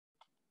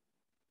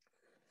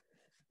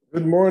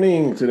Good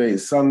morning. Today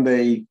is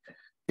Sunday.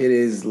 It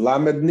is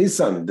Lamed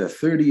Nisan, the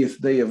 30th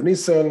day of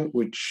Nisan,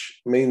 which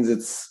means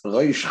it's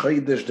Rosh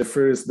Chodesh, the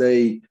first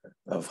day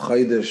of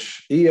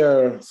Chodesh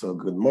year. So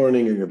good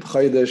morning and good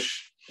Chodesh.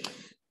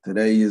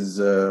 Today is,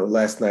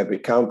 last night we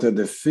counted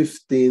the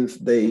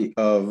 15th day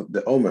of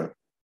the Omer.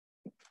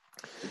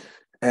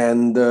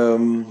 And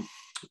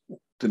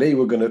today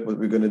what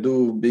we're gonna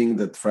do, being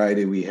that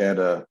Friday we had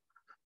a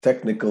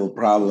technical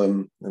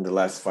problem in the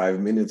last 5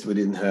 minutes, we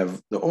didn't have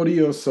the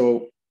audio,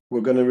 so we're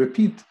going to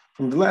repeat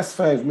from the last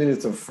 5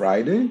 minutes of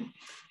Friday.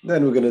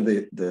 Then we're going to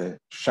do the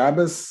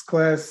Shabbos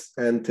class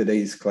and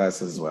today's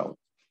class as well.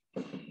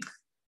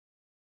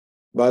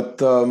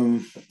 But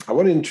I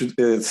want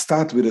to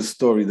start with a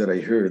story that I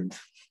heard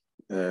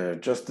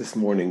just this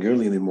morning,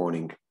 early in the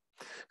morning.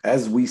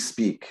 As we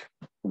speak,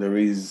 there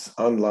is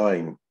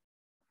online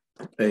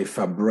a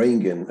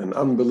Farbrengen, an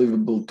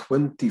unbelievable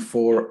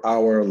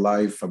 24-hour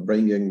live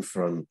Farbrengen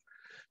from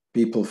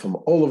people from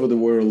all over the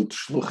world,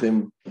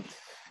 Shluchim,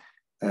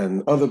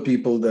 and other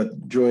people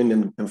that join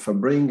in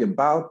Farbrengen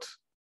about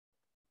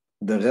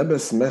the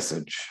Rebbe's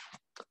message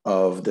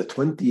of the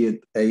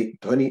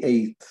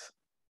 28th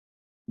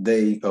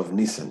day of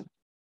Nisan.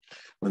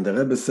 When the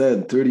Rebbe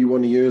said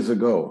 31 years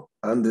ago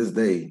on this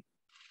day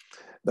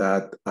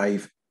that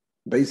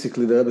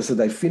basically the Rebbe said,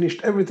 I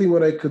finished everything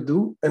what I could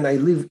do and I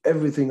leave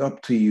everything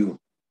up to you.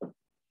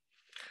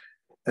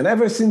 And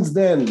ever since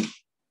then,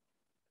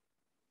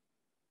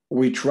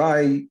 we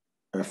try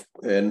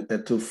and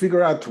to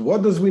figure out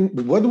what is it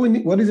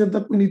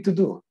that we need to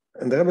do.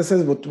 And the Rebbe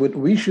says what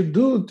we should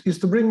do is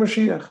to bring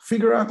Mashiach,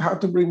 figure out how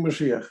to bring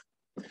Mashiach.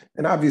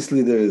 And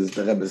obviously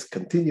the Rebbe's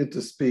continue to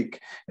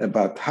speak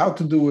about how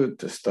to do it,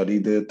 to study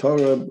the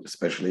Torah,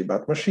 especially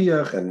about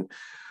Mashiach, and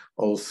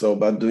also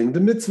about doing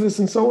the mitzvahs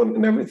and so on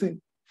and everything.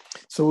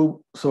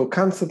 So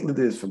constantly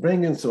there's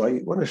Farbrengen. So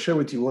I want to share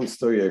with you one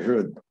story I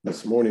heard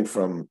this morning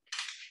from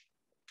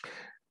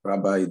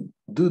Rabbi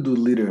Dudu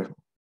Lider,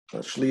 a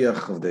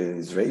shliach of the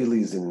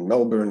Israelis in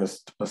Melbourne,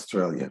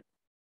 Australia.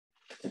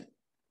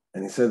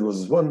 And he said it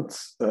was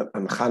once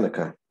on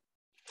Hanukkah.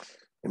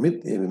 In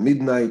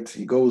midnight,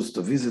 he goes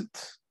to visit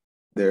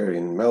there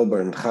in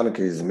Melbourne.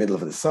 Hanukkah is the middle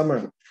of the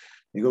summer.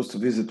 He goes to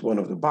visit one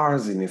of the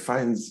bars and he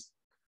finds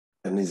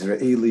an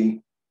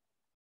Israeli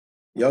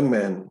young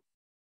man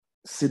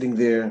sitting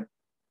there,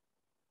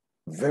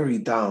 very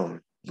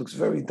down, looks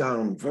very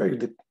down,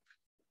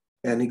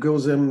 and he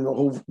goes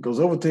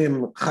over to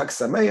him, Chag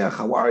Sameach,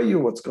 how are you?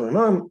 What's going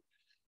on?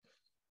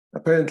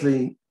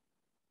 Apparently,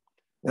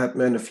 that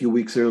man a few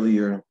weeks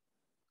earlier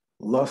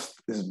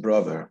lost his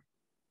brother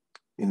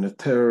in a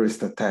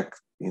terrorist attack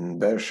in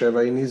Beersheba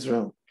in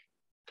Israel.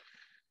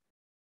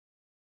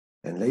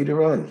 And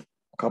later on,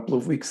 a couple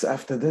of weeks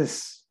after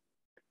this,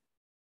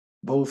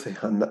 both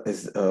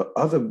his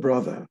other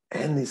brother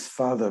and his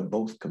father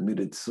both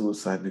committed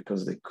suicide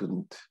because they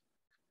couldn't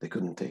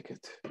take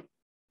it.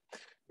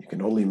 You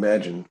can only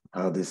imagine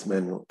how this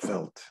man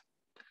felt.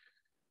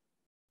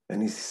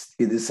 And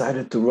he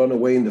decided to run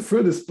away in the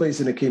furthest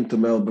place, and he came to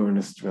Melbourne,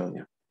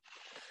 Australia.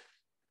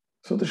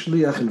 So the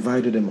shliach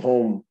invited him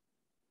home.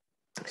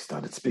 He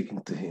started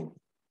speaking to him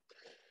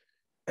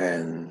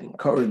and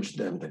encouraged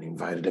them. Then he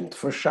invited them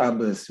for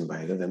Shabbos,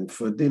 invited them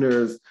for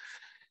dinners.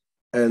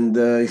 And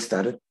he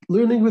started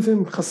learning with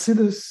him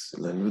Chassidus,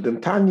 learning with him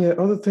Tanya,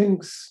 other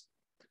things.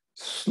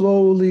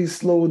 Slowly,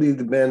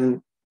 the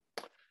man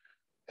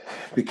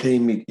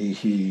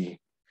he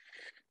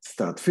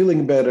started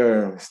feeling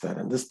better,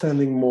 started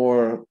understanding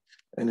more,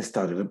 and he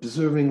started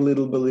observing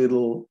little by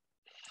little,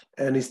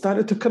 and he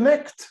started to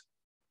connect.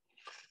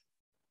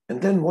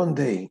 And then one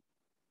day,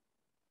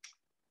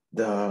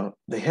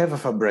 they have a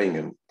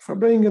Farbrengen,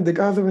 the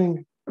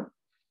gathering.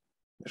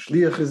 The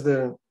shliach is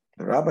there,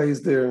 the rabbi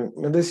is there,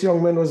 and this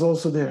young man was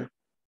also there.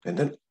 And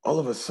then all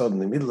of a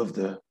sudden, in the middle of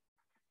the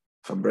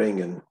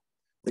Farbrengen,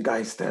 the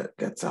guy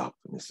gets up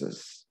and he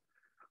says,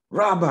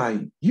 Rabbi,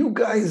 you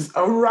guys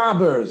are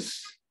robbers.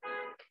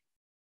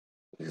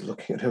 He's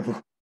looking at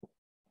him,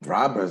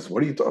 robbers,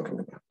 what are you talking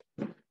about?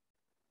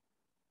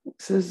 He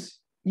says,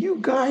 you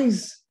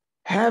guys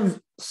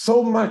have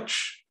so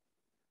much.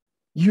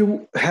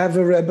 You have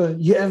a Rebbe,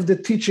 you have the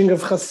teaching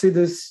of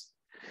Hasidus,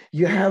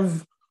 you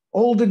have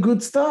all the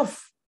good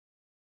stuff.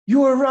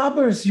 You are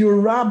robbers,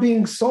 you're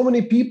robbing so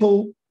many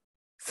people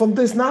from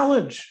this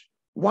knowledge.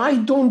 Why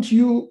don't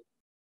you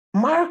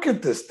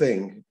market this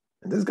thing?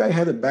 And this guy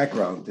had a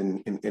background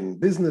in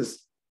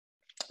business.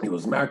 He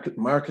was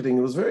marketing.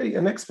 He was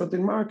an expert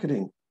in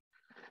marketing.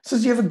 He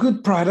says, you have a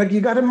good product,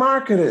 you got to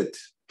market it.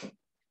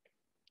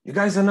 You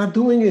guys are not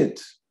doing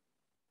it.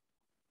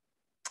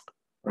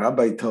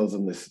 Rabbi tells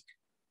him this.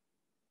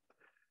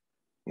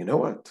 You know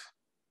what?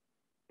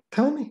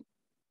 Tell me.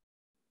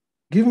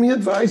 Give me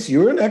advice.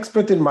 You're an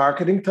expert in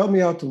marketing. Tell me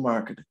how to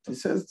market it. He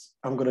says,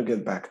 I'm going to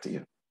get back to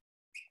you.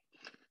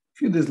 A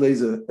few days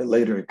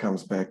later, he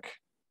comes back.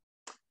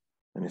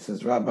 And he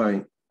says,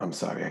 Rabbi, I'm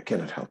sorry, I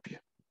cannot help you.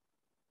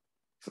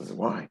 He says,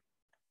 why?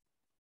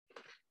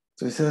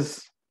 So he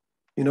says,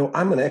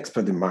 I'm an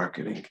expert in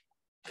marketing.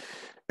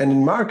 And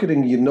in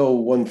marketing, you know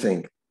one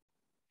thing.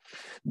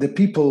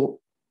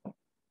 people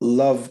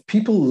love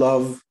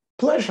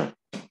pleasure.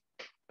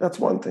 That's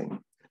one thing.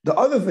 The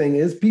other thing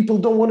is people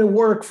don't want to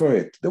work for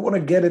it. They want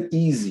to get it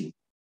easy.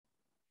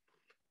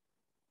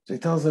 So he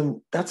tells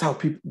them that's how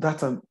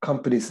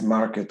companies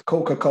market.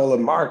 Coca-Cola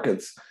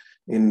markets.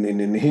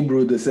 In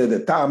Hebrew, they say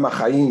the ta'am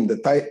ha'chaim,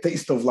 the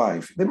taste of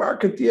life. They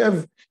market,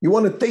 you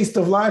want a taste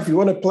of life, you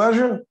want a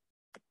pleasure?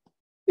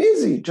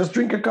 Easy, just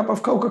drink a cup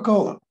of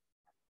Coca-Cola.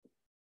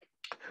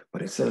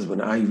 But it says,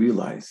 when I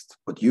realized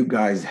what you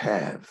guys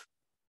have,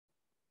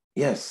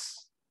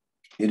 yes,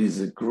 it is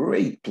a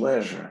great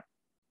pleasure.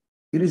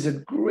 It is a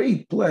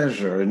great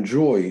pleasure and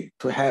joy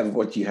to have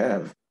what you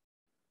have.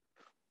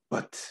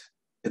 But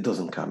it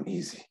doesn't come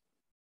easy.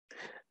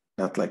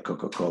 Not like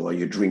Coca-Cola,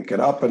 you drink it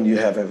up and you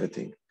have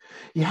everything.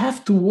 You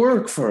have to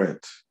work for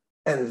it.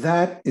 And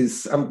that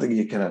is something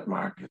you cannot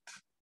market.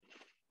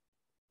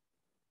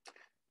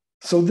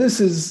 So this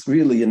is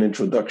really an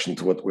introduction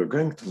to what we're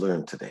going to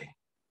learn today.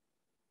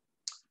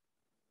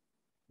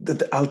 That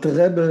the Alter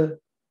Rebbe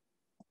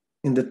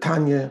in the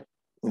Tanya,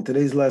 in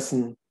today's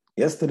lesson,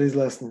 yesterday's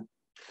lesson,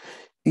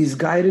 is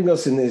guiding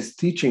us and is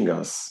teaching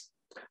us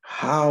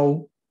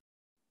how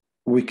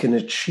we can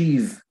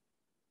achieve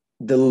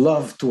the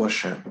love to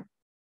Hashem.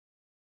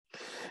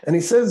 And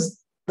he says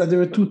that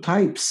there are two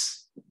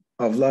types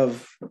of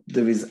love.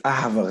 There is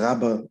Ahava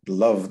Rabbah,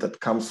 love that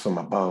comes from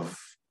above,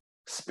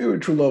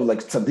 spiritual love like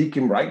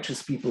tzaddikim,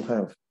 righteous people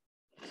have.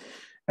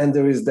 And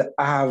there is the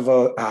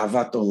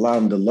Ahavat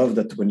Olam, the love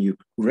that when you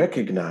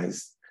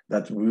recognize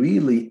that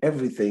really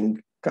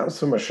everything comes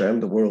from Hashem,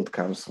 the world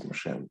comes from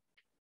Hashem.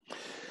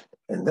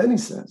 And then he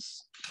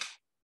says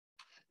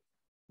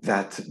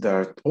that there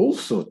are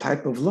also a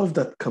type of love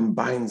that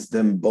combines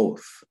them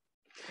both.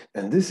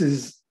 And this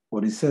is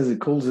what he says, he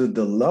calls it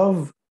the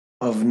love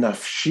of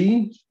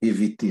nafshi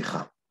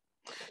iviticha.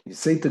 You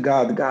say to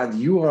God, God,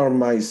 you are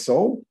my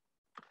soul,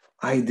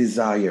 I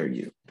desire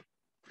you.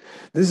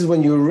 This is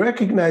when you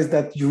recognize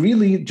that you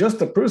really,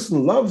 just a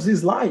person loves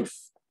his life.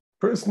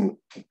 Person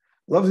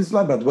loves his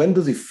life, but when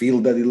does he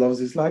feel that he loves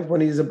his life? When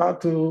he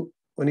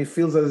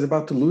feels that he's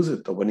about to lose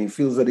it, or when he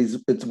feels that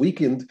it's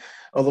weakened,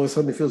 all of a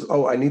sudden he feels,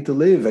 oh, I need to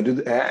live. I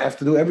have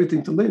to do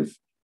everything to live.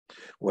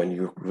 When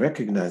you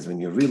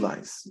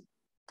realize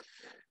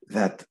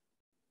that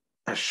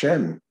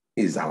Hashem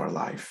is our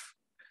life,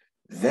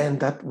 then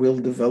that will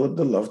develop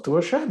the love to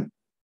Hashem.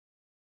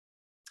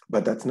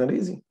 But that's not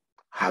easy.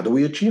 How do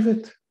we achieve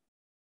it?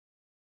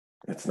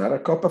 It's not a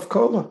cup of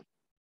cola.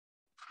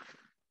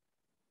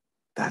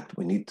 That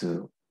we need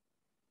to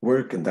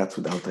work, and that's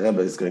what Alter Rebbe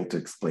is going to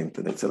explain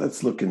today. So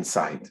let's look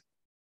inside.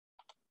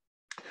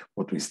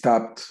 What we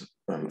stopped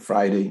on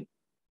Friday.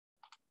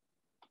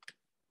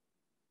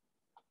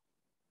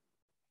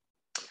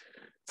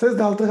 Says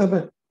the Alter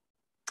Rebbe,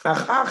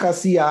 Ach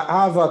achas hi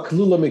ha'ava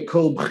klula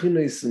mikol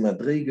b'chinos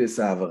madrigas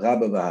ha'ava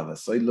rabba v'ha'ava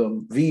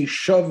soilo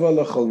v'yishova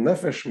l'chol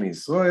nefesh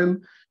mi'Yisrael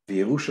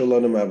v'yirusha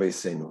lanu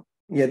ma'aveisenu.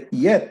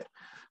 Yet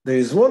there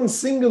is one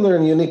singular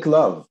and unique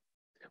love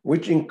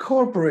which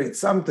incorporates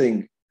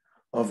something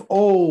of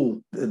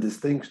all the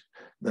distinctions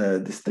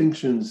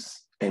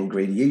and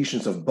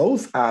gradations of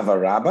both Ahava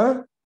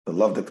Rabbah, the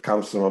love that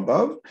comes from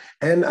above,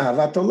 and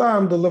Ahavat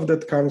Olam, the love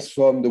that comes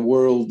from the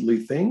worldly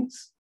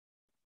things,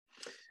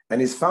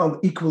 and is found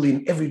equally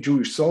in every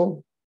Jewish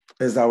soul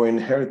as our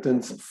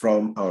inheritance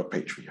from our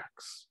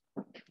patriarchs.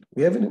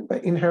 We have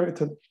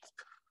inherited.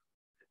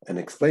 And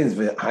explains,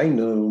 and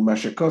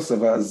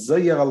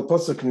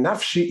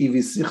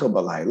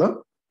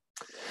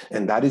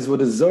that is what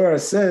the Zohar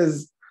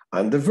says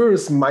on the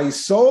verse, my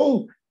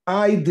soul,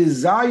 I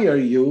desire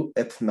you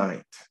at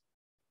night.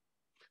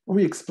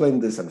 We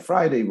explained this on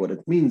Friday, what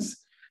it means,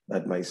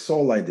 that my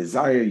soul, I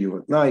desire you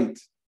at night,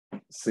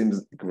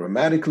 seems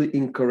grammatically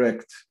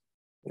incorrect.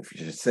 If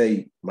you should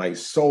say, my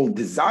soul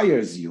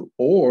desires you,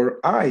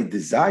 or I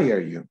desire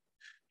you.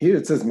 Here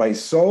it says, my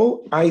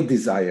soul, I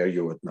desire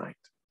you at night.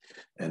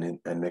 And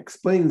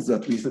explains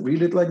that we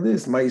read it like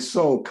this, my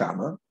soul,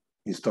 comma,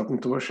 he's talking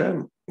to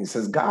Hashem. He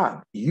says,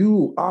 God,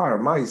 you are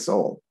my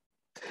soul.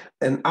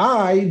 And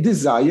I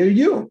desire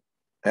you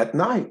at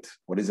night.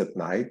 What is at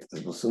night?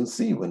 As we'll soon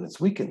see, when it's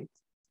weakened.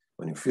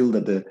 When you feel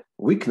that the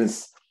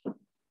weakness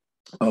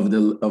of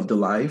the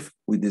life,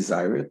 we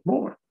desire it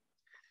more.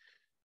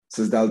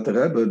 Says the Alter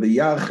Rebbe, the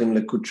Yachim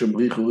lekutche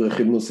brichu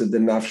rechimnus de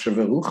nafshe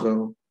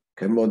verucha,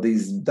 kemo de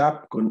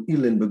izdap kon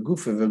ilen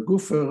begufe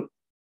vegufer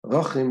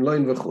rachim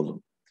loin vechulu.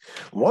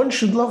 One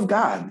should love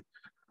God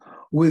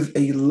with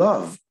a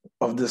love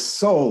of the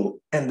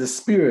soul and the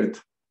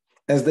spirit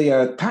as they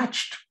are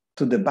attached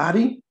to the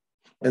body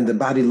and the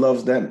body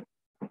loves them.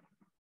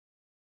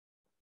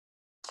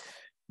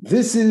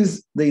 This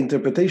is the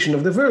interpretation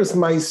of the verse,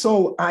 my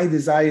soul, I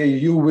desire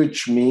you,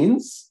 which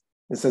means,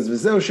 it says,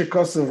 V'zeu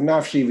shekosov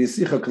nafshi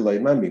v'sicha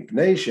k'loima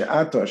mipnei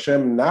she'ato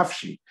Hashem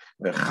nafshi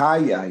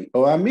v'chayai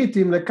o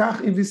amitim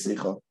lekach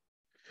ivisicha.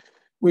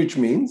 Which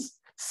means,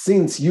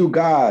 since you,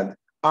 God,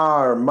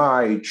 are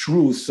my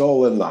true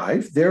soul and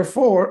life,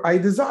 therefore I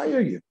desire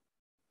you.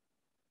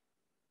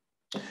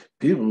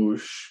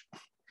 Pirush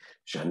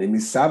שאני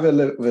מסווה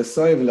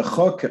וסויב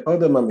לכו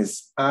כאודם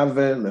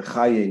המסווה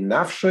לחיי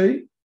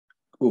נפשי,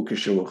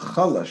 וכשהוא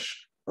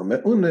חלש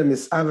ומעונה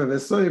מסווה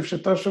וסויב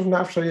שתושב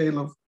נפשי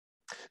אליו.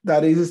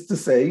 That is to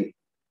say,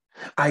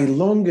 I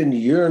long and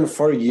yearn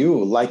for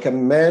you like a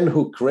man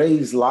who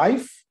craves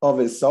life of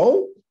his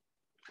soul,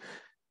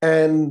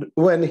 and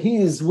when he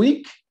is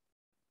weak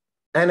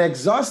and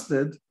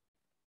exhausted,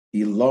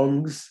 he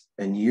longs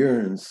and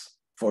yearns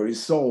for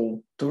his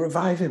soul to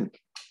revive him.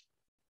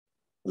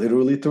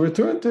 Literally to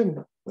return to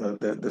him,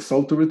 the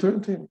soul to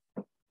return to him.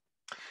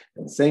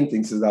 And the same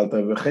thing says,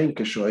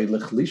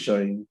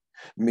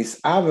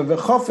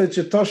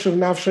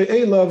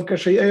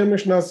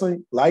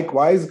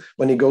 likewise,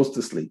 when he goes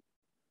to sleep,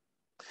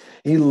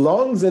 he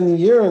longs and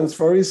yearns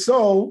for his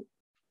soul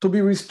to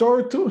be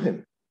restored to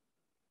him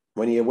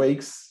when he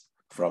awakens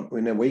from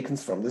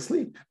the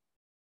sleep.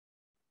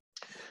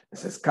 It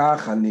says,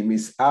 "Kach ani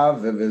mis'av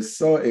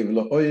v'soev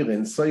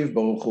lo'oirin soiv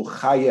baruch hu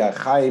chaya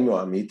chayim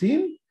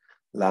u'amitim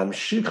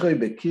להמשיכי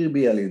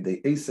בקרבי על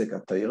ידי עסק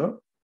התורה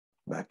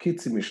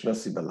והקיצי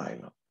משנסי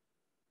בלילה.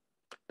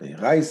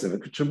 דהירייסה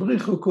וקדשא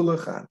בריחו כל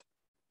אחד."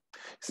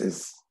 He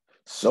says,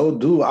 so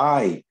do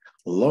I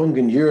long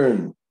and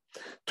yearn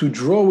to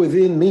draw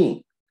within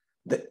me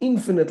the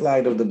infinite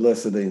light of the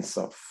blessed Ein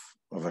Sof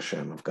of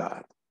Hashem, of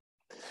God.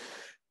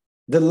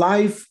 The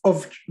life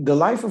of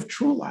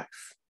true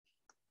life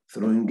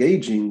through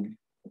engaging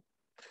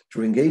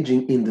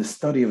in the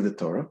study of the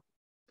Torah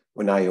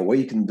when I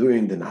awaken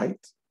during the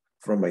night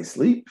from my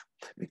sleep,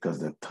 because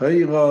the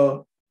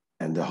Torah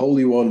and the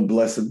Holy One,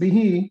 blessed be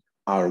He,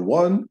 are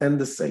one and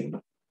the same.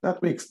 That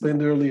we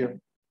explained earlier,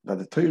 that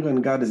the Torah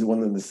and God is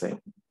one and the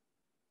same.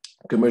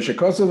 The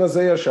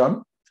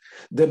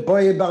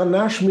boy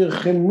barnash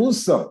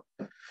mirchemusa,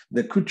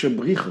 the kutsha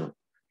brichu,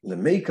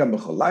 lemeika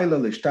becholayla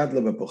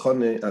leshtadla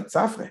bepochone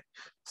atzafre.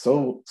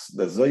 So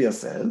the Zoya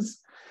says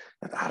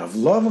that out of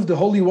love of the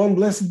Holy One,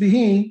 blessed be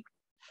He,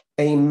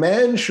 a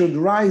man should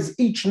rise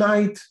each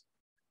night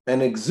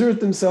and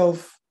exert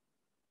himself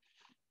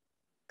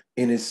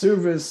in his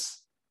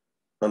service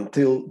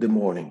until the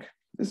morning.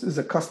 This is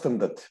a custom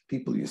that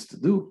people used to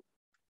do.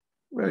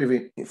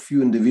 Very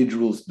few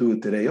individuals do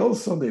it today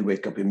also. They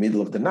wake up in the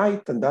middle of the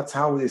night, and that's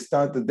how they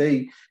start the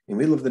day. In the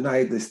middle of the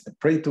night, they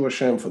pray to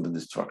Hashem for the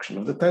destruction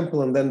of the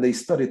temple, and then they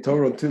study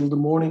Torah until the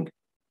morning.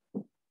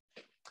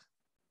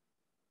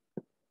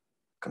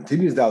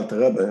 Continues the Alter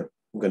Rebbe.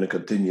 I'm going to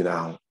continue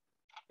now.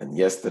 And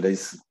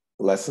yesterday's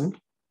lesson,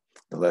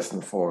 the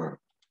lesson for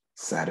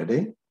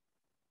Saturday,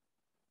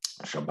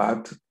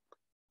 Shabbat,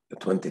 the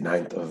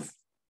 29th of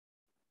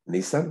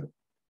Nisan.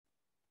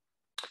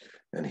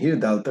 And here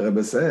the Alter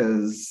Rebbe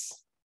says,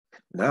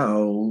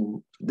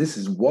 now this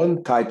is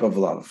one type of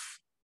love.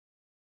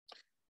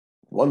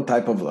 One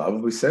type of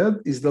love, we said,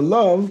 is the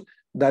love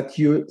that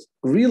you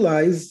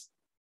realize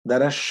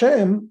that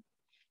Hashem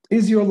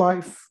is your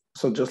life.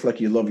 So just like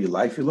you love your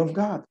life, you love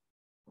God.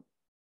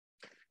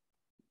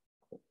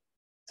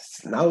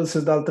 Now,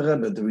 says the Alter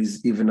Rebbe, there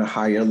is even a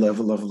higher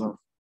level of love.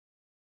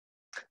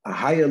 A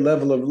higher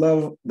level of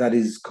love that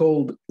is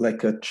called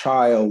like a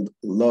child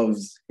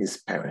loves his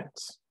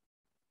parents.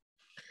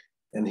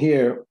 And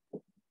here,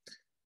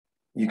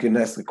 you can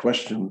ask the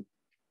question,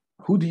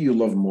 who do you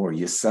love more,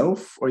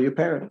 yourself or your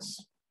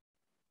parents?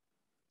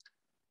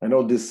 I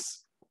know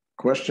this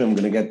question, I'm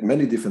going to get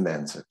many different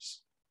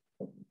answers.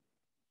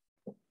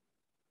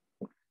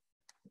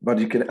 But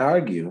you can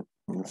argue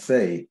and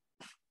say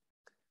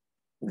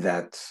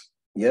that,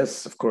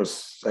 yes, of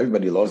course,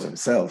 everybody loves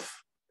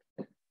himself,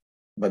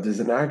 but there's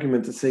an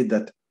argument to say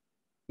that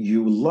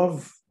you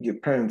love your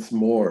parents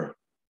more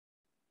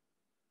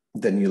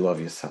than you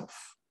love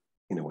yourself,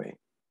 in a way.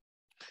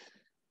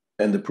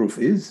 And the proof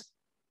is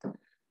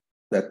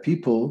that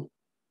people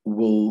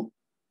will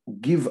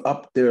give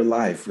up their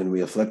life when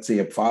we have, let's say,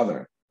 a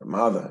father, a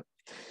mother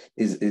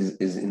is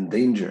in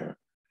danger.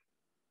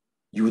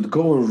 You would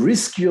go and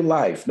risk your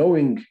life,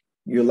 knowing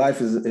your life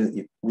is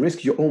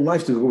risk your own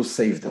life to go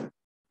save them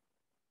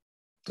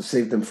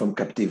from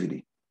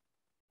captivity.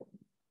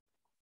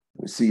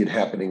 We see it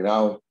happening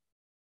now.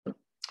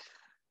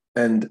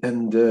 And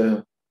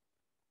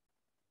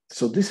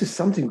so this is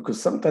something,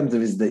 because sometimes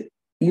there is the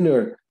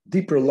inner,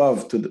 deeper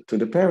love to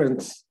the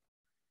parents.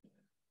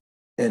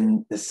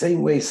 And the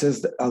same way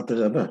says the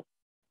Alter Rebbe,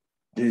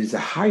 there is a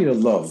higher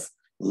love,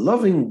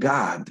 loving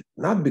God,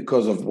 not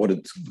because of what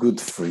it's good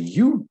for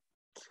you,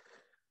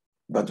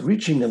 but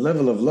reaching a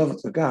level of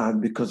love to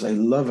God because I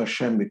love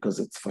Hashem, because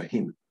it's for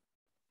Him.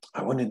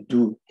 I want to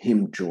do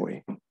Him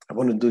joy. I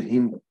want to do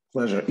Him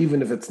pleasure,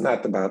 even if it's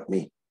not about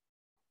me.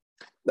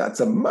 That's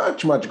a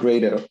much, much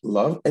greater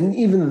love. And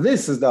even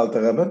this, as the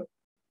Alter Rebbe,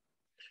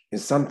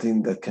 is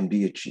something that can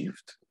be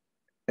achieved.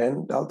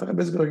 And the Alter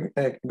Rebbe is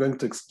going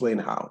to explain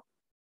how.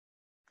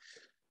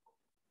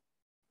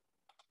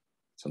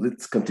 So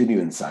let's continue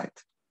inside.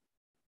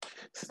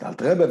 Says the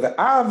Alter Rebbe,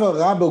 ve'ava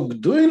rabo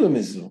gdoilo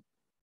mizu,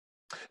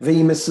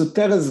 ve'hi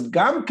mesuteres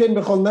gam ken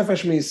bechol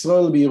nefesh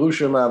miYisrael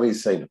b'Yerusha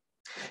ma'aviseinu.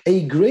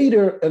 A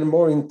greater and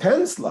more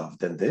intense love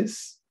than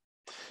this,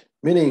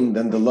 meaning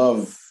than the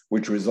love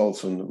which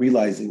results from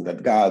realizing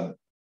that God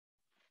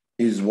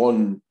is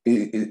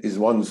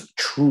one's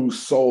true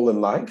soul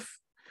and life.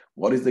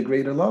 What is the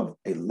greater love?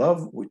 A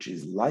love which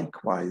is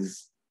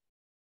likewise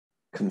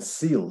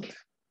concealed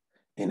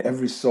in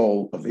every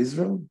soul of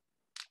Israel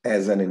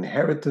as an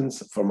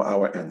inheritance from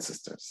our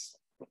ancestors.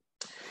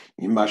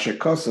 And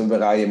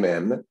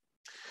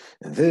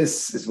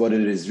this is what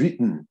it is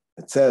written.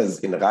 It says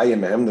in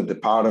Rayimem, that the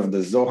part of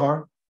the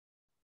Zohar,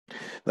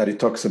 that it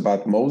talks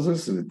about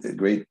Moses, the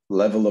great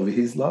level of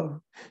his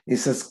love. He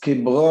says,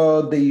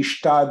 Kibro de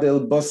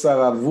ishtadel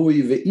basar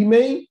avui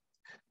ve'imei,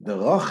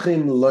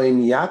 derachim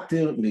loin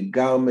yatir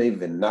migarme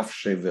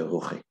ve'nafshe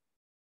ve'ruchi.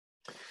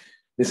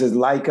 This is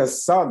like a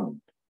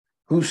son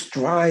who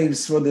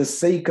strives for the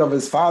sake of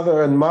his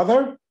father and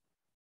mother,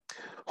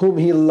 whom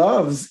he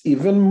loves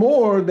even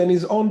more than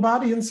his own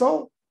body and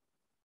soul,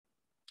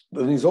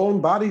 than his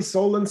own body,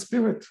 soul, and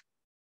spirit,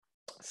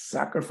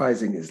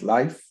 sacrificing his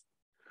life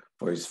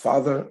for his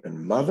father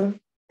and mother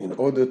in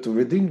order to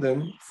redeem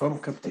them from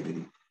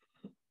captivity.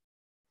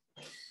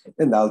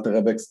 And Alter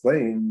Rebbe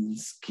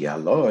explains, Ki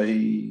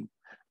aloi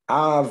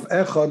av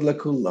echad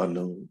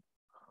lekulanu,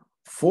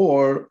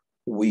 for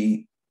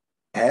we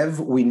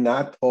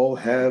not all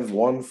have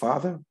one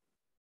father?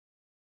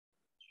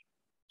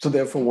 So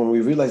therefore, when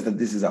we realize that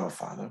this is our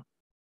father,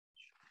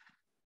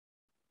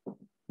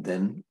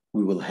 then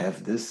we will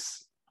have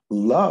this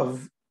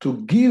love to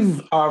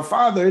give our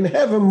Father in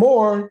heaven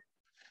more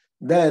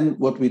than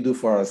what we do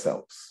for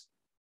ourselves.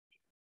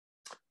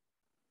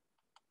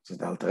 So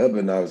the Alter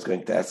Rebbe now is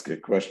going to ask a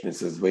question. He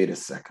says, wait a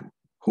second,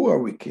 who are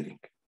we kidding?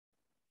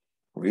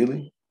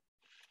 Really?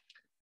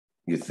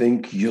 You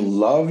think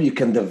you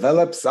can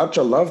develop such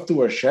a love to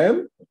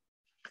Hashem,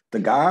 to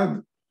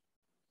God,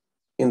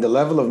 in the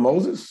level of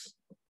Moses?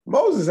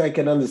 Moses, I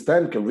can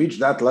understand, can reach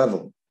that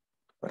level.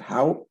 But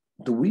how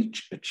do we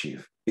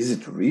achieve? Is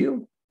it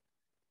real?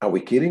 Are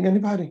we kidding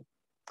anybody?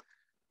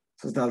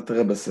 So the Alter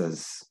Rebbe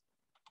says,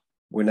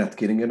 we're not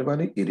kidding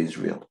anybody, it is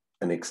real.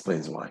 And he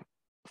explains why.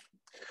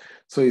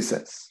 So he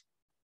says,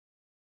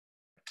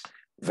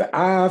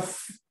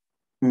 V'af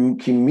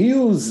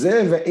kimiu ze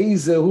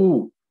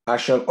ve'ezehu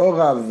asher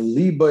orav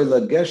liboy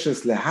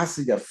lageshes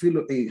lehasig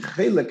afilu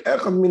chelek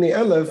echad mini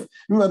elef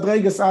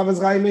mimadreges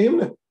avos rai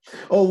mehimne.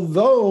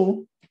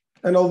 Although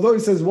he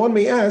says, one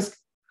may ask,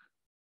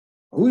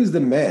 who is the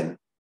man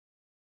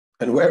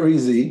and where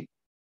is he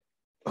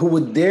who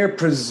would dare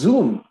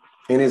presume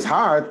in his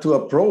heart to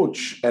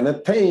approach and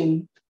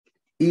attain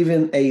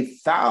even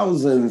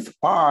 1,000th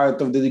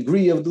part of the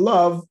degree of the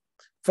love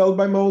felt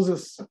by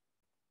Moses,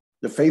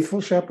 the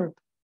faithful shepherd?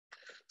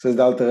 Says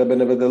the Alter Rebbe,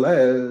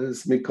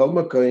 nevertheless, mikol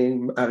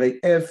makoim arei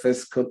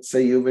efes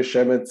kotzeyu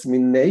v'shemetz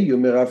mineyu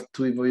mirav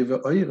tuivoi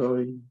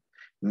ve'oiroi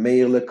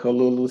meir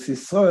lekolulus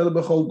Yisrael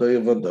b'chol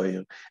doyer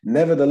v'doyer.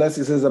 Nevertheless,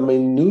 he says, a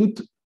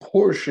minute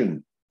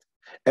portion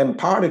and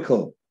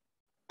particle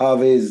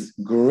of his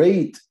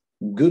great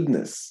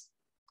goodness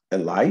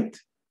and light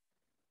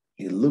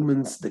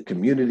illumines the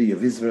community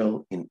of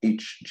Israel in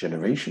each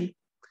generation.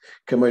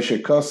 As it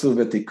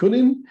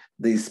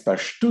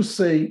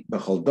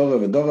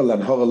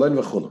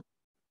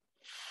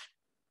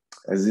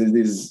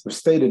is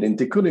stated in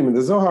Tikkunim in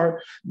the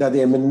Zohar, that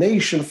the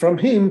emanation from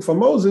him, from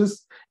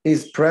Moses,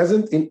 is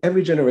present in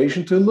every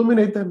generation to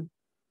illuminate them.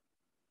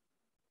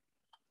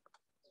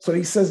 So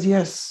he says,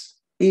 yes,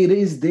 it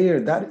is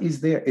there, that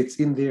is there, it's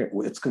in there.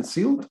 It's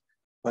concealed,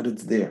 but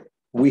it's there.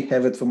 We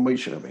have it from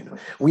Moshe Rabbeinu.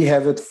 We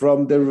have it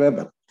from the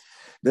Rebbe,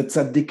 the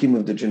tzaddikim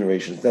of the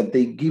generations, that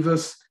they give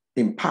us,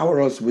 empower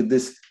us with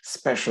this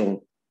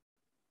special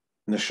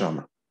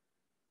neshama.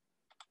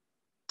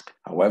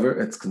 However,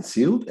 it's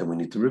concealed and we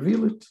need to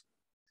reveal it.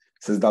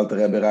 Says the Alter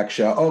Rebbe, Rak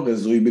she'aor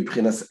ezrui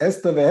b'bchinas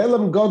Esther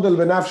ve'helam godel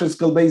v'nafshes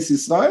kol beis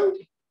Yisrael.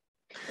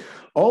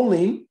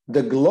 Only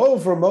the glow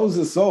from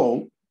Moses'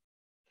 soul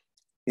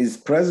is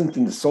present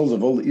in the souls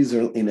of all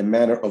Israel in a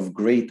manner of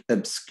great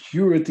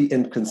obscurity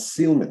and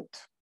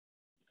concealment.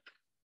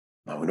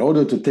 Now, in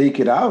order to take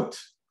it out,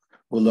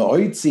 now,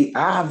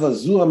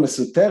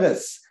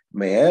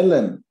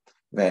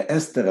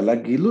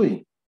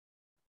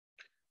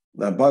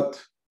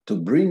 but to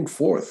bring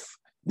forth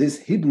this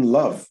hidden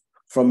love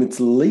from its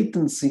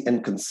latency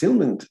and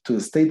concealment to a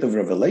state of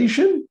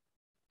revelation,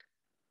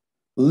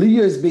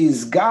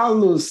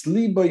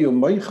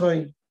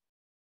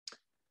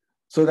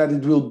 so that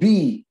it will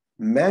be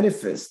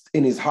manifest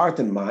in his heart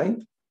and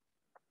mind,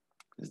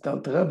 that's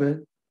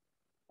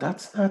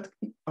not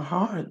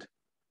hard.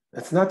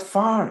 That's not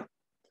far.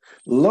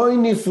 As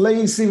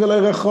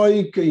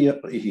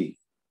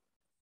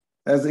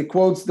it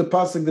quotes the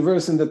pasuk, the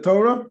verse in the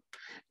Torah,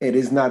 it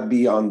is not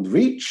beyond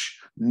reach,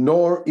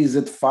 nor is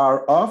it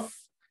far off.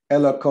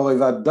 But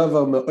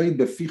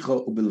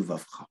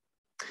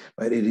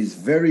it is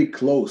very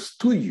close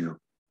to you,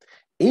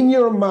 in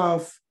your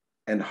mouth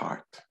and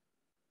heart.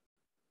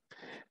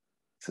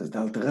 Says the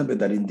Alter Rebbe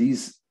that in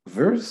this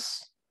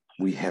verse,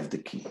 we have the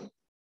key.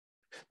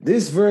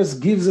 This verse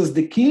gives us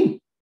the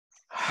key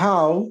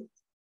how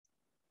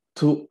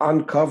to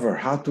uncover,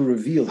 how to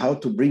reveal, how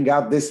to bring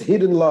out this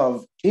hidden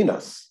love in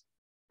us.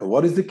 And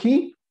what is the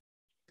key?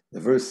 The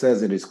verse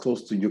says it is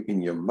close to you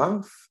in your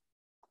mouth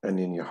and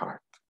in your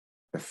heart.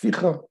 It's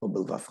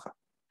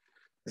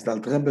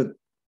not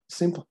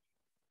simple.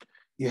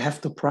 You have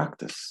to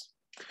practice.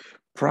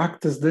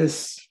 Practice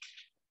this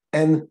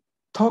and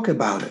talk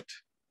about it.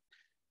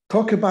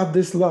 Talk about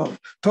this love.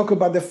 Talk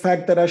about the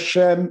fact that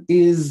Hashem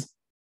is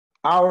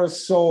our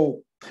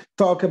soul.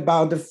 Talk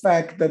about the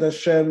fact that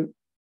Hashem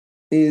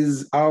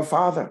is our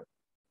Father.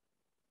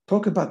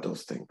 Talk about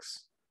those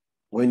things.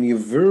 When you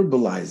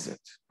verbalize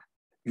it,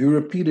 you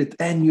repeat it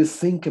and you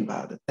think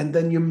about it, and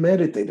then you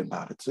meditate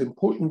about it. So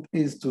important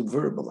is to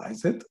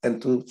verbalize it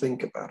and to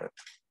think about it.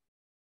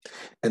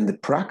 And the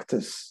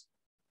practice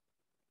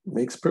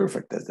makes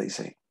perfect, as they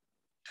say.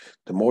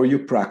 The more you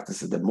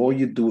practice it, the more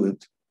you do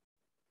it,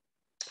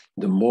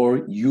 the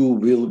more you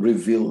will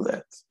reveal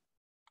that.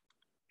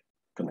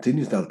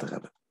 Continues the Alter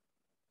Rebbe.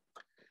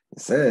 It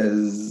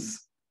says,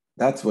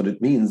 that's what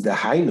it means, the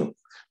Hainu.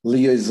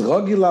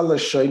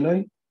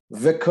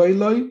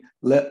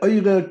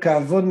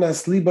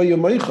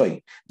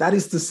 That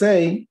is to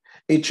say,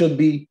 it should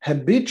be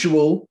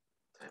habitual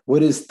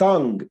with his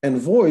tongue and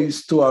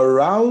voice to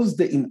arouse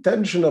the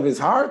intention of his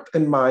heart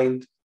and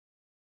mind.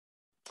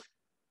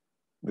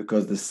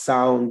 Because the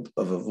sound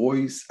of a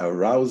voice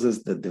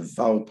arouses the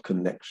devout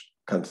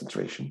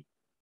concentration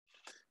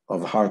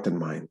of heart and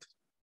mind.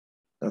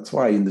 That's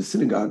why in the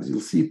synagogues, you'll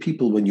see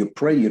people, when you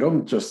pray, you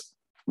don't just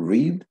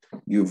read,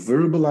 you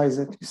verbalize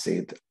it, you say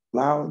it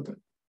loud.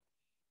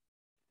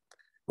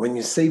 When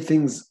you say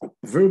things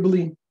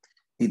verbally,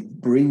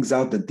 it brings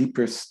out the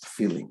deepest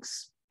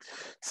feelings.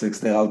 So as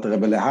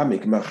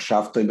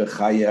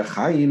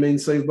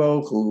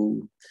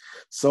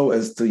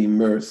to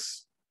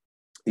immerse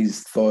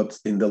his thoughts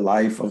in the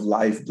life of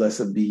life,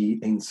 blessed be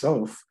Ein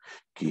Sof.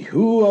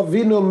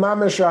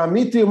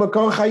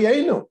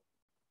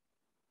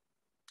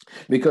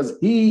 Because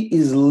he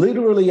is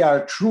literally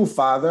our true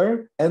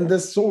Father and the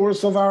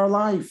source of our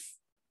life.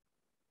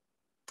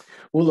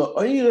 And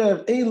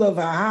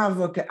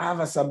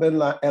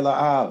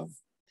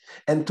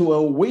to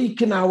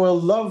awaken our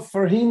love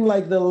for him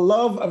like the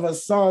love of a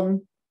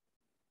son,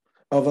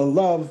 of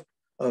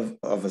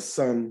a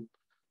son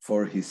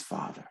for his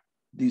father.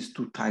 These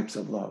two types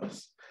of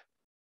loves.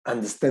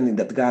 Understanding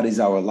that God is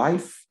our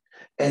life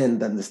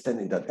and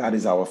understanding that God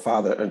is our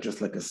Father, and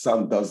just like a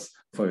son does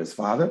for his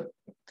father.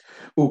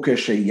 And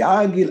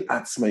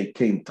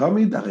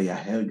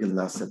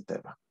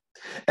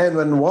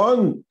when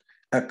one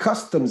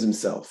accustoms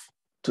himself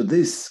to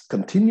this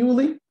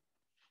continually,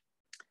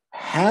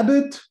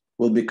 habit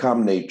will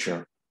become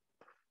nature.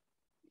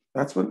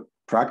 That's what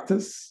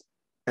practice,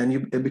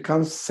 and it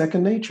becomes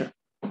second nature.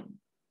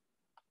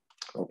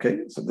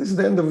 Okay, so this is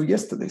the end of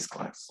yesterday's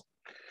class.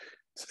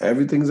 So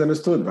everything's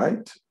understood,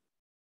 right?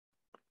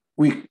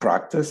 We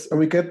practice and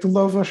we get to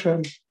love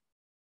Hashem.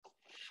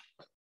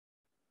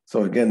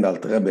 So again, the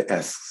Alter Rebbe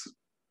asks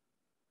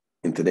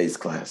in today's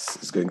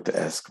class, is going to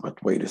ask,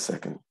 but wait a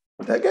second.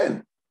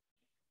 Again,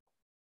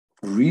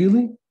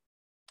 really?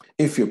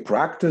 If you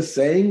practice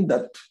saying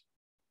that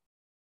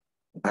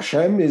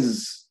Hashem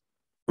is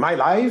my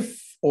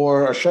life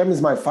or Hashem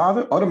is my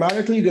Father,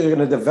 automatically you're going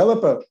to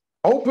develop an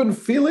open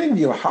feeling.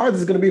 Your heart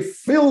is going to be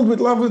filled with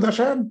love with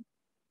Hashem.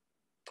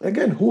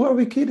 Again, who are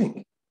we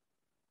kidding?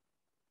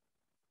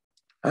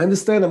 I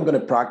understand I'm going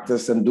to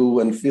practice and do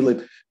and feel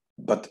it,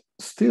 but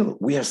still,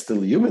 we are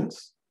still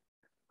humans.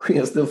 We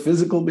are still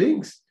physical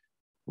beings.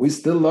 We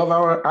still love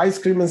our ice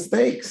cream and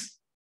steaks.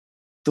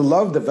 To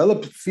love,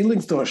 develop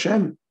feelings to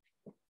Hashem.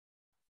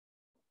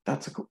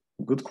 That's a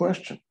good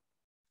question.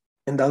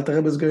 And the Alter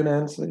Rebbe is going to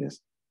answer, yes.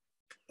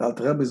 The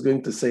Alter Rebbe is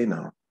going to say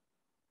now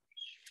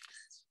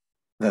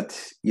that,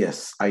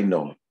 yes, I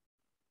know.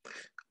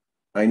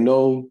 I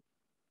know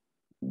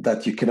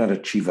that you cannot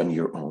achieve on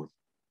your own.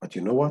 But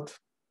you know what?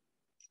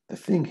 The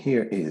thing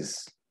here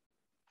is,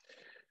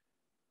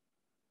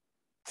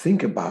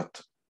 think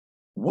about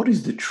what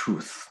is the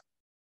truth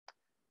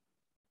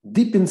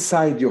deep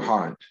inside your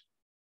heart,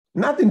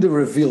 not in the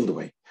revealed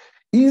way.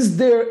 Is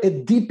there a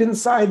deep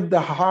inside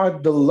the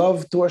heart, the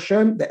love to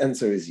Hashem? The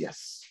answer is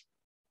yes,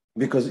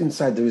 because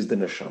inside there is the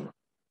neshama.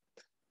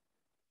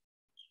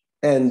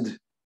 And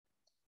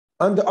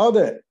on the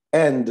other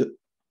end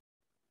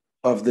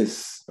of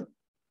this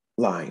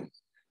line,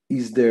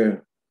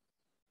 do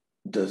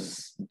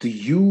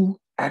you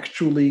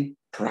actually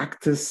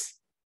practice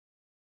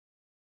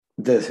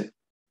the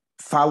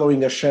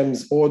following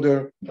Hashem's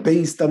order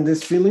based on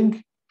this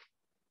feeling?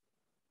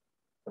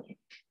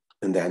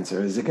 And the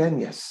answer is again,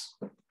 yes.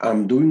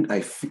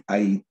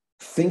 I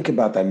think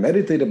about, I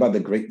meditate about the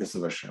greatness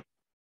of Hashem.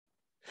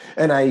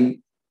 And I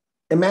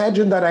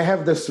imagine that I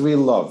have this real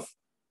love.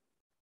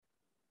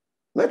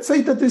 Let's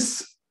say that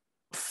this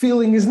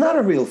feeling is not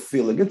a real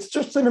feeling, it's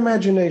just an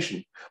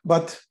imagination.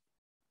 But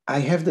I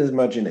have the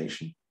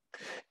imagination.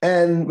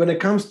 And when it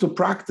comes to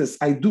practice,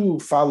 I do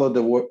follow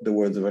the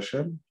words of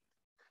Hashem.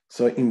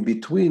 So in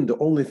between, the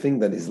only thing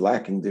that is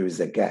lacking, there is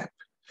a gap.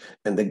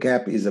 And the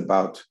gap is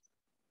about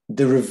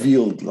the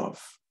revealed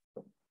love.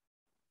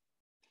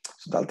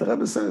 So the Alter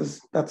Rebbe says,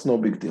 that's no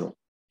big deal.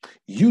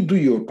 You do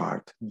your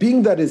part.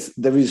 Being that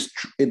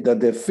that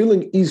the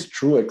feeling is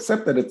true,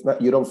 except that it's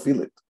not, you don't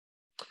feel it.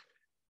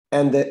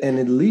 And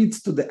it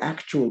leads to the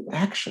actual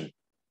action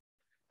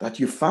that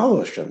you follow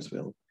Hashem's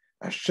will.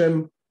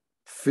 Hashem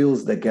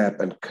fills the gap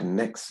and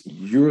connects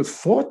your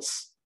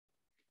thoughts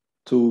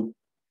to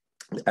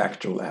the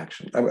actual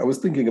action. I was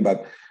thinking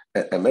about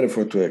a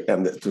metaphor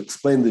to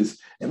explain this.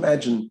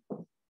 Imagine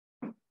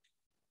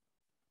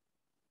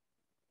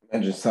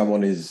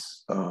someone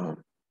is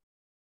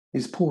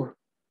poor,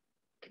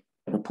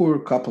 a poor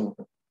couple.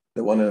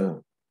 They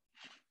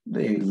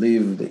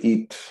live, they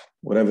eat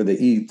whatever they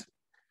eat,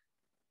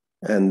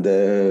 and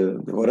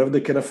whatever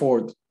they can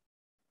afford.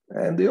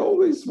 And they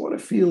always want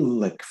to feel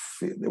like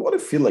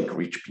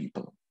rich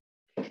people.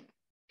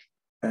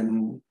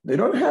 And they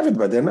don't have it,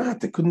 but they're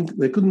not. They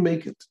couldn't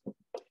make it.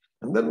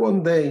 And then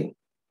one day,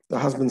 the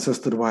husband says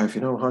to the wife,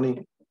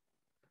 honey,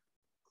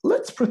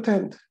 let's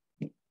pretend.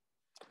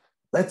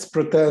 Let's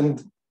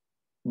pretend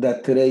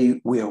that today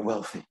we are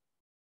wealthy.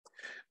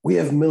 We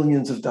have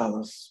millions of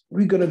dollars.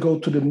 We're going to go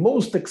to the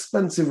most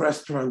expensive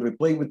restaurant. We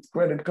play with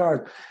credit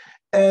card.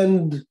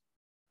 And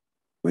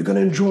we're going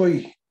to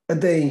enjoy a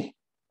day.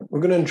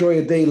 We're going to enjoy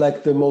a day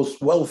like the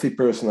most wealthy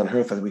person on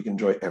earth, that we can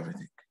enjoy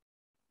everything.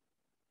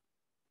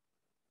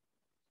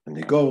 And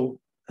they go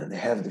and they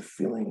have the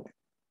feeling,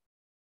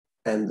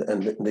 and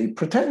they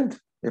pretend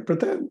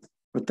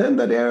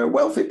that they are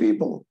wealthy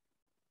people.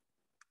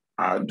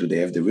 Do they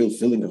have the real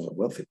feeling of a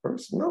wealthy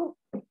person? No,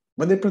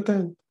 but they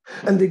pretend.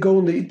 And they go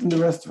and they eat in the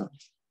restaurant.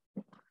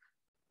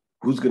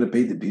 Who's going to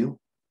pay the bill?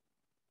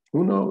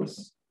 Who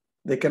knows?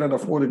 They cannot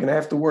afford it. They're going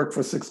to have to work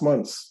for 6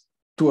 months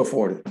to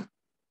afford it.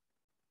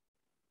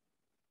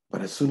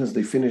 But as soon as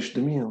they finish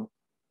the meal,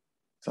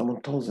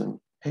 someone tells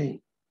them,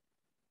 hey,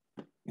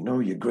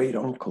 your great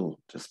uncle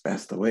just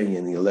passed away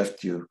and he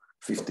left you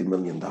 $50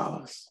 million.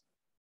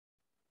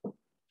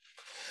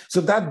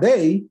 So that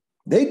day,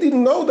 they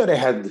didn't know that they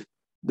had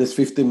this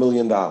 $50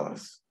 million.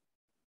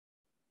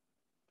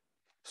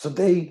 So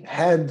they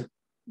had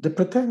the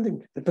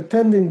pretending,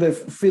 the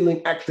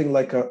feeling, acting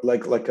like a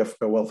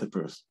wealthy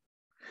person.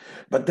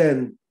 But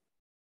then,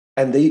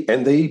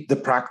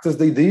 the practice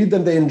they did,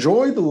 and they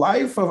enjoyed the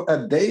life of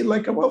a day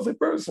like a wealthy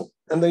person,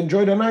 and they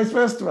enjoyed a nice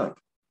restaurant.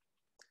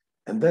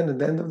 And then at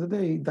the end of the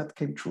day, that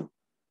came true.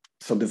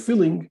 So the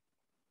feeling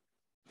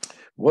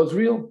was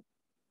real.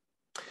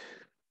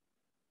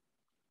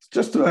 It's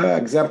just an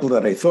example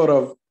that I thought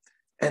of.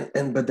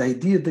 But the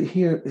idea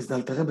here is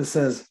that the Rebbe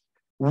says,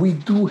 we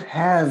do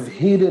have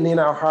hidden in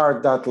our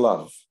heart that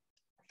love,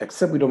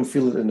 except we don't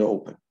feel it in the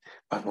open.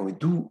 But when we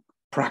do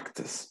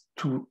practice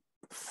to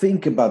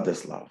think about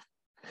this love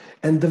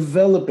and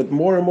develop it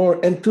more and more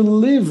and to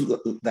live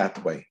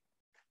that way,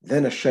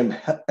 then Hashem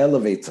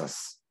elevates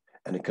us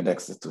and it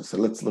connects us to us. So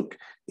let's look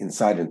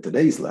inside in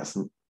today's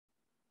lesson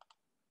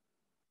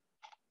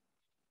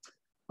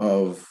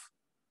of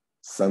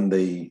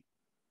Sunday,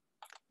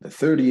 the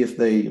 30th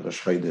day of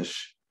Rosh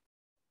Chodesh,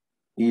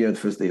 here, the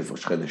first day of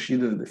Rosh Chodesh,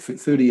 the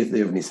 30th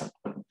day of Nisan.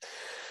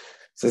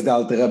 Says the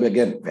Alter Rebbe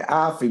again,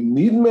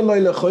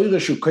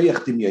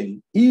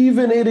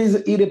 even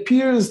it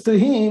appears to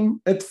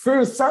him at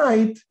first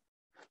sight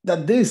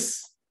that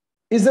this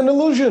is an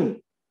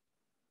illusion.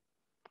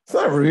 It's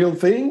not a real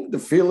thing, the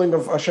feeling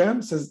of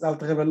Hashem. Says the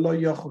Alter Rebbe, lo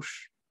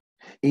yachush.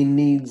 He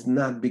needs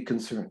not be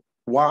concerned.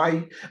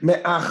 Why?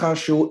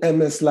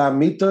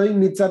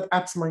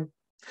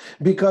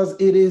 Because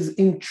it is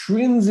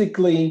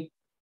intrinsically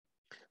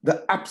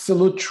the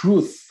absolute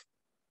truth,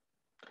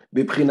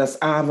 by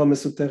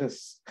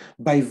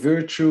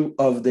virtue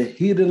of the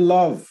hidden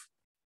love.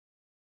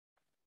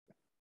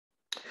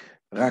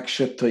 But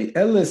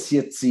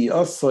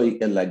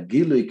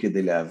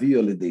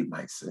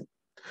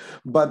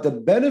the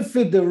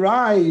benefit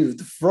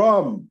derived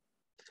from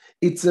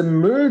its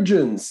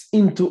emergence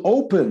into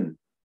open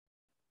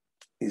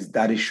is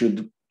that it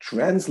should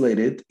translate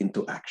it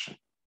into action,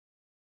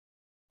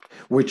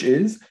 which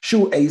is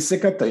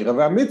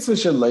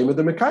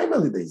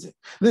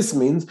this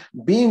means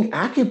being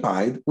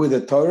occupied with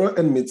the Torah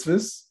and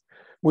mitzvahs,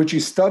 which he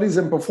studies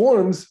and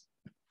performs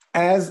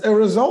as a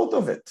result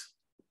of it.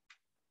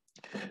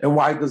 And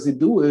why does he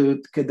do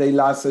it? With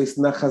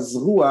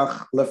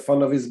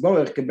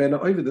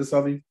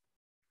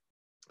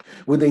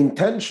the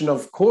intention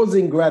of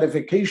causing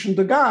gratification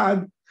to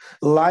God,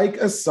 like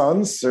a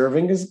son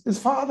serving his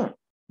father.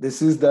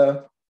 This is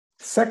the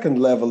second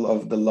level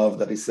of the love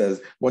that he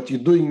says, what you're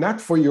doing not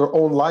for your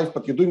own life,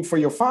 but you're doing for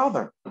your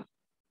father.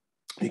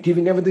 You're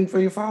giving everything for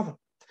your father.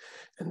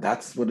 And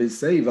that's what they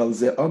say.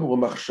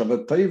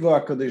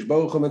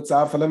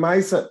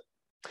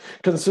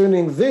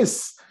 Concerning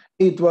this,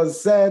 it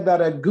was said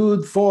that a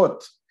good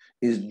thought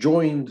is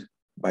joined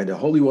by the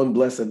Holy One,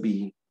 blessed be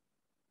He,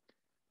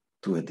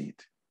 to a deed.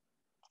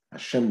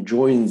 Hashem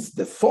joins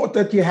the thought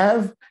that you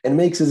have and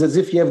makes it as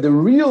if you have the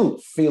real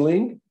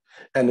feeling,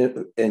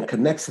 and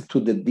connects it to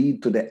the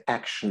deed, to the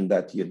action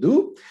that you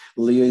do,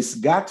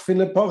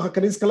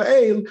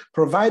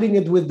 providing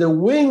it with the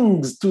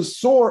wings to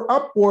soar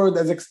upward,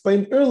 as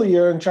explained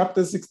earlier in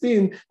chapter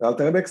 16. The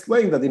Alter Rebbe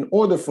explained that in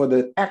order for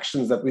the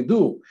actions that we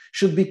do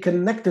should be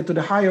connected to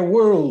the higher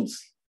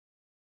worlds,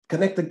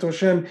 connected to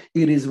Hashem,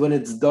 it is when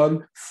it's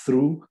done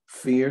through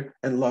fear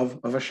and love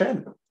of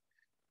Hashem.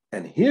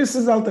 And here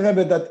says Alter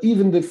Rebbe that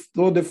even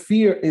though the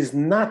fear is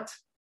not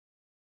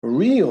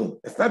real,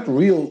 it's not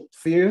real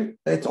fear,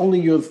 it's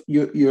only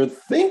you're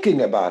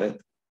thinking about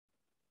it,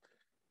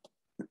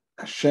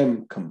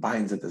 Hashem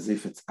combines it as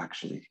if it's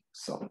actually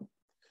so.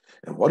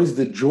 And what is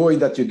the joy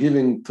that you're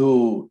giving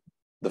to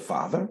the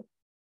Father,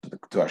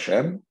 to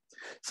Hashem?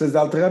 Says the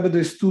Alter Rebbe,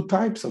 there's two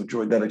types of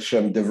joy that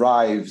Hashem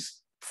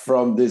derives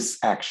from this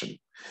action.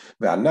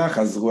 The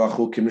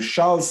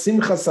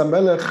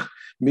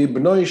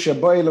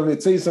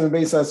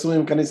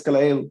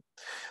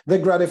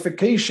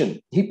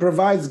gratification he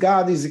provides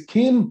God is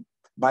akin,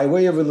 by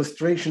way of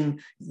illustration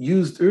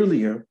used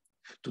earlier,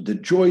 to the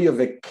joy of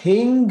a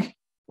king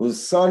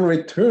whose son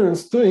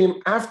returns to him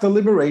after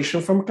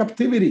liberation from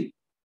captivity.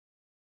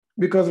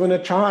 Because when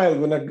a child,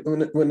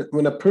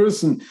 when a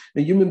person,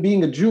 a human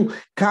being, a Jew,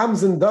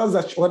 comes and does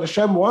what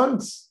Hashem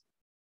wants,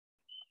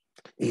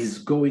 is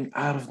going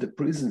out of the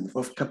prison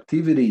of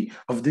captivity,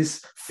 of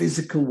this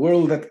physical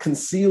world that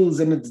conceals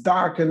and it's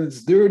dark and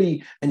it's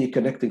dirty, and you're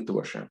connecting to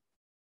Hashem.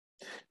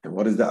 And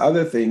what is the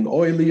other thing?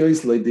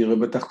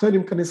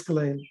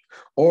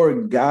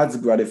 Or God's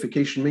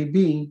gratification may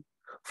be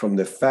from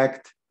the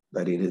fact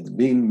that it has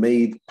been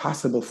made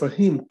possible for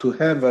him to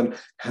have an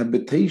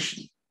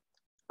habitation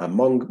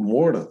among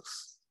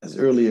mortals. As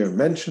earlier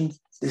mentioned,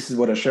 this is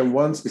what Hashem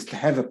wants, is to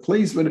have a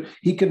place where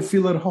he can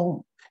feel at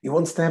home. He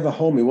wants to have a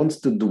home. He wants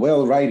to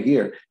dwell right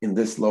here in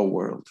this low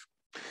world.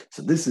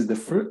 So this is the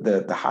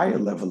higher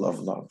level of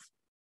love.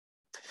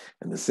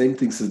 And the same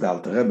thing says the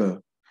Alter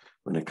Rebbe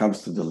when it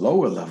comes to the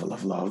lower level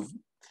of love,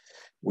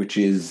 which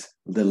is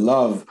the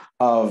love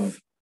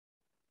of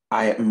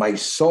my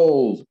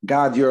soul.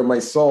 God, you're my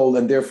soul,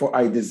 and therefore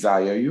I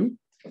desire you,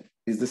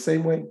 is the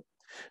same way.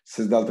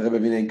 Says the Alter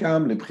Rebbe,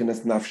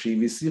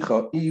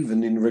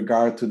 even in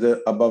regard to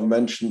the above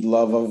mentioned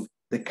love of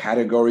the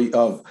category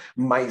of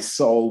my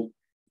soul,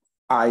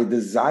 I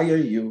desire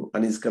you,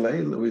 and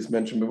Iskalel, who is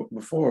mentioned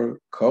before,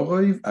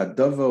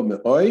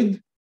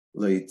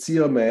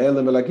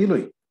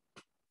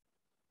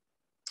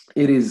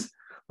 it is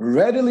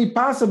readily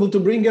possible to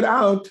bring it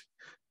out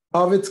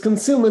of its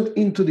concealment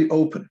into the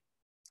open.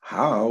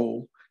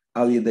 How?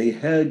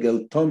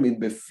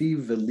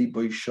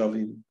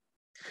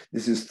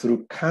 This is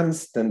through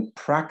constant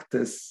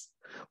practice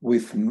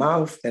with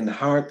mouth and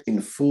heart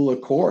in full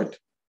accord,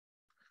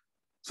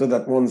 so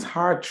that one's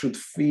heart should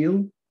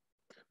feel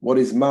what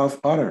his mouth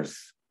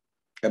utters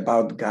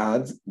about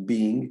God's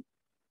being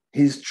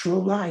his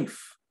true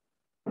life.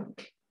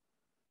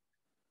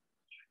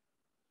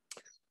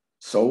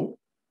 So,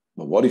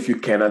 but what if you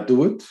cannot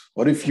do it?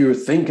 What if you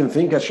think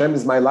Hashem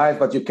is my life,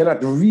 but you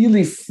cannot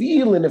really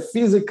feel in a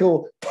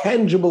physical,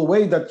 tangible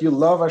way that you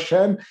love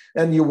Hashem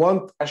and you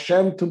want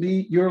Hashem to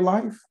be your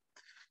life?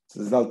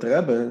 Says Alter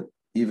Rebbe,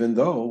 even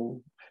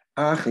though,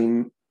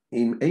 however,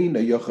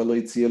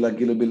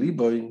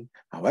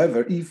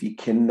 if he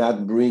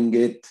cannot bring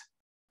it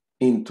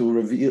into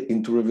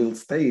revealed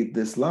state,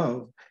 this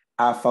love,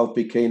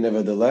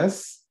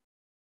 nevertheless,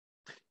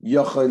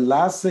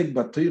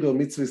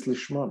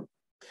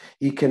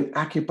 he can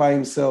occupy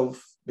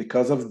himself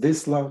because of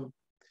this love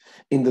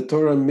in the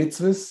Torah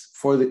mitzvahs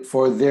for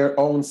their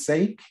own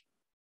sake,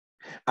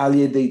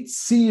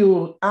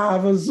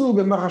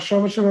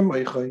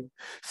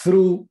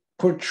 through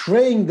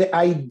portraying the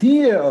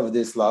idea of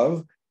this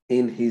love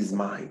in his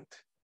mind.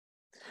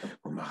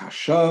 And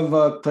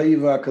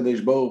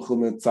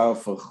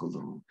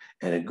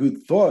a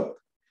good thought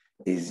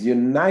is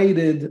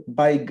united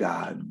by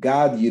God.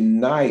 God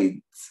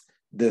unites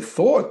the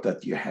thought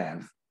that you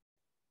have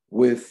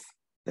with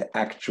the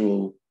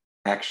actual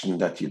action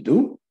that you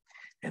do.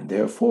 And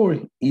therefore,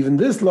 even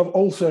this love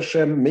also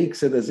Hashem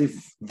makes it as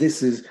if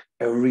this is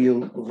a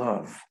real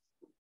love.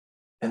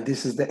 And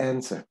this is the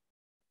answer.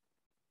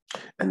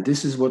 And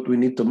this is what we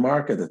need to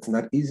market. It's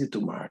not easy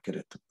to market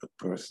it to a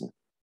person.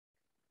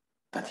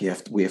 But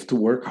we have to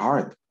work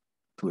hard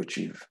to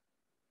achieve.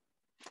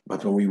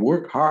 But when we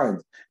work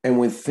hard and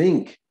we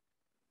think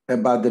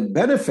about the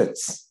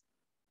benefits,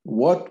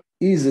 what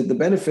is it, the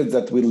benefits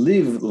that we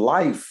live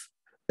life,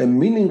 a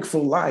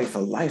meaningful life, a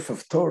life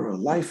of Torah, a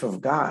life of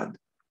God,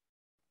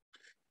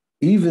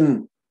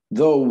 even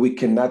though we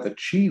cannot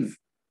achieve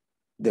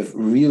the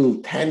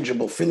real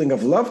tangible feeling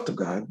of love to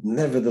God,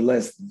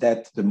 nevertheless,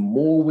 that the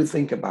more we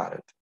think about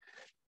it,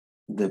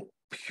 the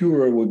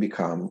purer we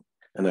become,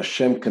 and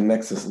Hashem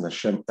connects us and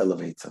Hashem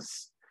elevates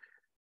us.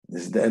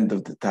 This is the end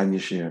of the Tanya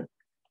share.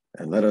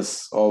 And let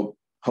us all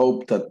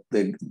hope that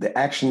the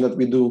action that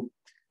we do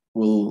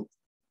will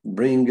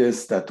bring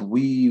us, that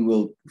we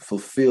will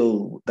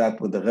fulfill that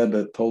what the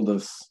Rebbe told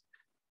us,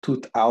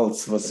 tut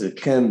alles was ihr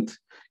kennt.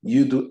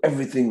 You do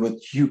everything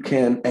what you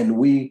can, and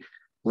we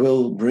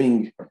will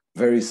bring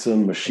very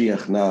soon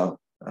Mashiach now.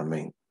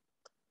 Amen.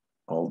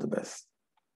 All the best.